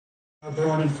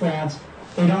Born in France,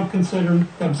 they don't consider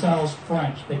themselves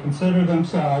French. They consider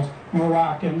themselves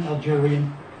Moroccan,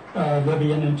 Algerian,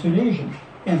 Libyan, and Tunisian.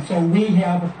 And so we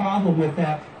have a problem with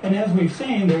that. And as we've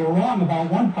seen, they were wrong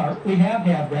about one part. We have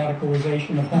had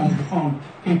radicalization of homegrown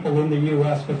people in the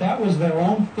U.S., but that was their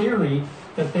own theory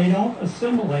that they don't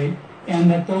assimilate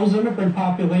and that those immigrant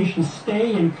populations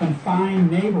stay in confined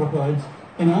neighborhoods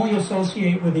and only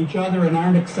associate with each other and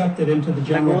aren't accepted into the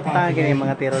general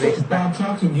population. So, Bob,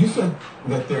 talk to you. You said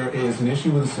that there is an issue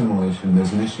with assimilation.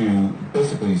 There's an issue,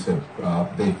 basically you said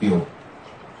they feel...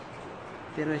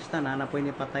 Terorista na po ini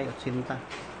patay 80.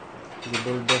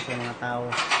 Gibuldo sa mga tao.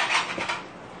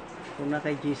 Kung na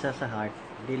kay Jesus sa heart,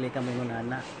 dili kami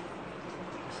ngunana.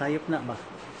 Sayop na ba?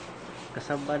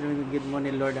 Kasabad gid mo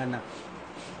ni Lord anak.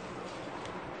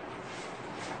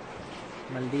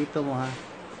 Maldito mo ha.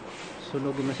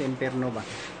 Sunugin mo sa impyerno ba?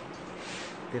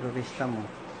 Terorista mo.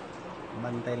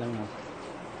 Bantay lang mo.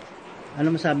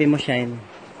 Ano masabi mo, Shine?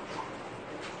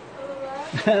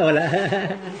 Wala.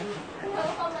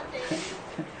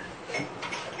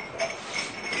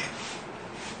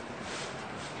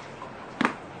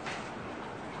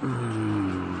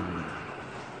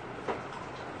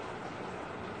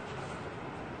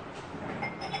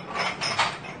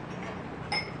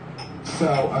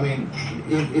 So, I mean,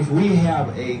 if we have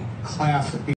a class of people